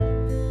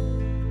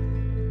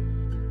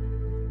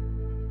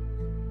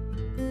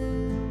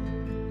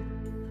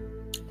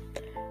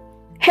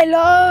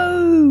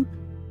Hello!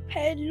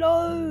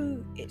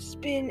 Hello! It's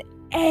been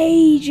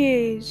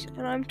ages,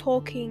 and I'm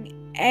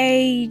talking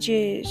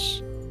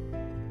ages.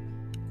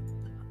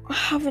 I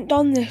haven't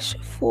done this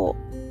for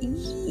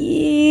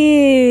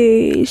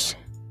years.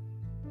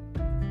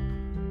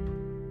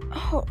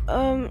 What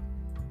I'm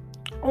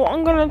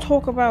gonna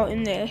talk about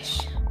in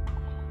this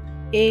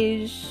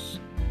is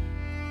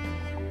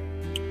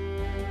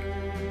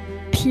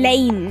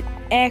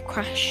air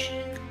crashes,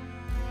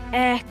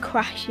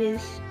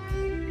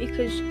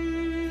 because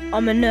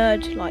I'm a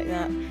nerd like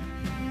that.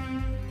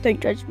 Don't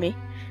judge me,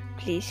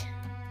 please.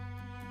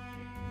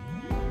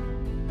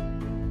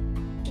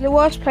 So the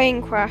worst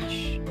plane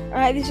crash.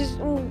 This is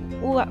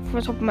all that from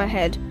the top of my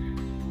head.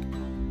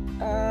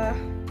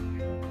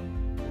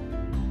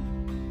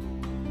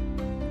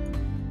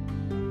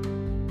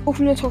 All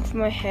from the top of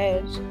my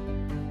head.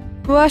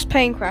 Worst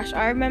plane crash.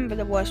 I remember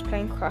the worst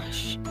plane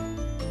crash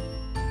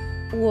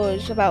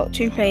was about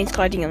 2 planes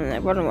colliding on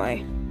the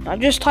runway. I've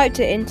just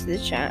typed it into the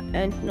chat,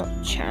 and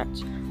not chat.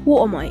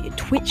 What am I, a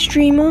Twitch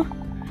streamer?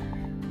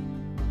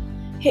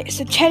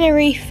 It's a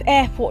Tenerife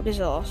airport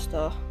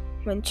disaster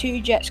when 2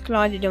 jets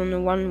collided on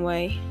the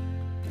runway.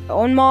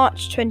 On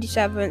March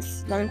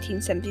 27th,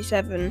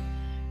 1977,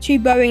 2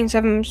 Boeing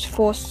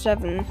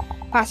 747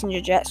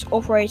 passenger jets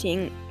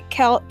operating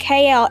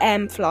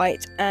KLM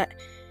flight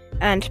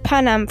and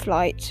Pan Am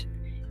flight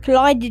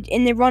collided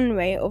in the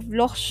runway of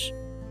Los.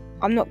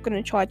 I'm not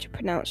going to try to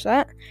pronounce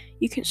that.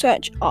 You can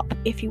search up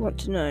if you want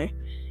to know.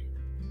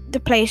 The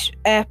place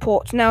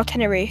airport, now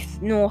Tenerife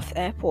North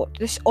Airport,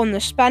 this on the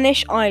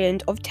Spanish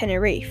island of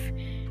Tenerife,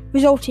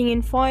 resulting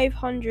in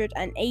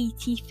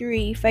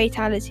 583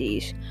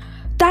 fatalities.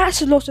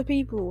 That's a lot of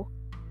people.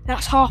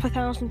 That's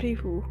 500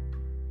 people.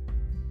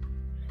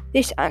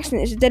 This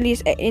accident is the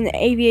deadliest in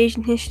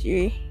aviation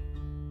history.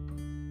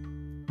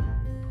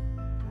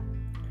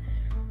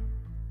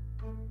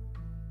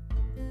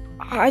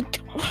 I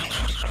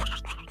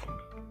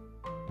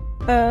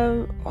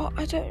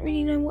don't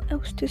really know what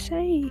else to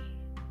say.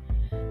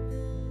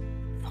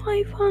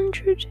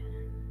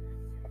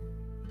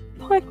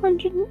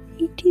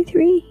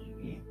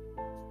 583.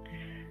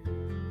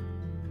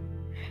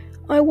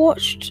 I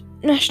watched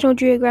National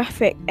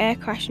Geographic Air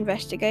Crash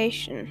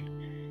Investigation,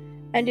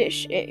 and it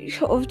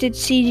sort of did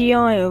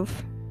CGI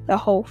of the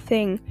whole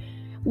thing.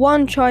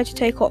 One tried to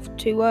take off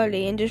too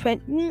early and just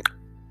went,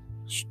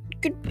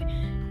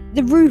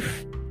 the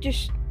roof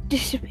just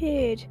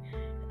disappeared,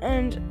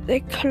 and they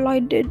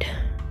collided.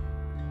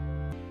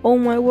 Oh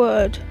my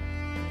word.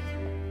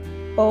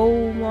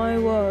 Oh my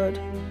word.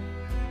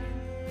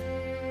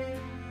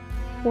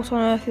 What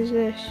on earth is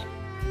this?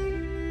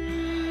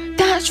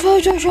 That's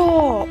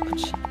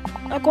photoshopped!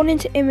 I've gone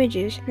into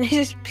images and this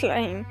is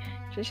playing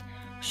just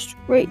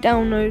straight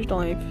down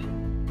nosedive.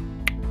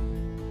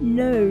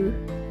 No,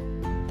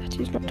 that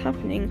is not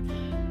happening.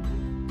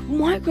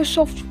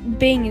 Microsoft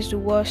Bing is the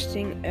worst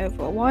thing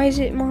ever. Why is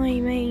it my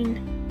main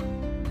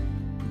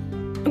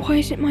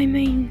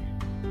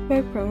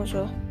web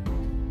browser?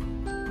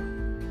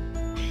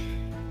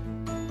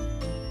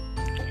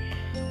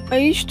 I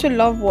used to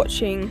love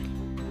watching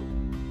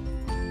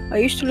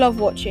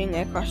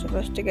Air Crash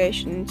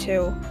Investigation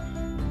until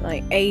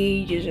like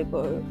ages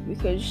ago,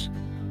 because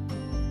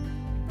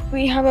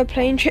we have a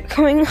plane trip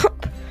coming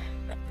up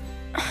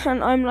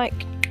and I'm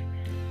like,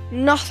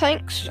 no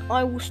thanks,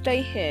 I will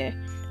stay here.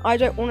 I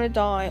don't want to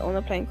die on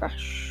a plane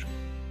crash.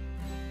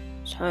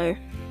 So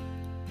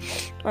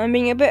I'm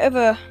being a bit of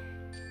a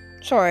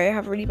sorry, I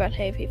have really bad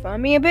hay fever.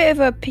 I'm being a bit of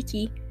a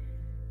picky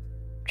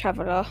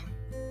traveller.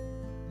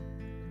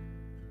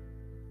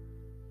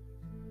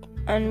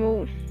 And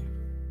well,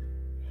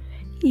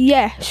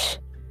 yes,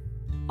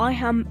 I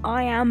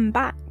am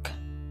back.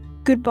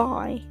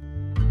 Goodbye.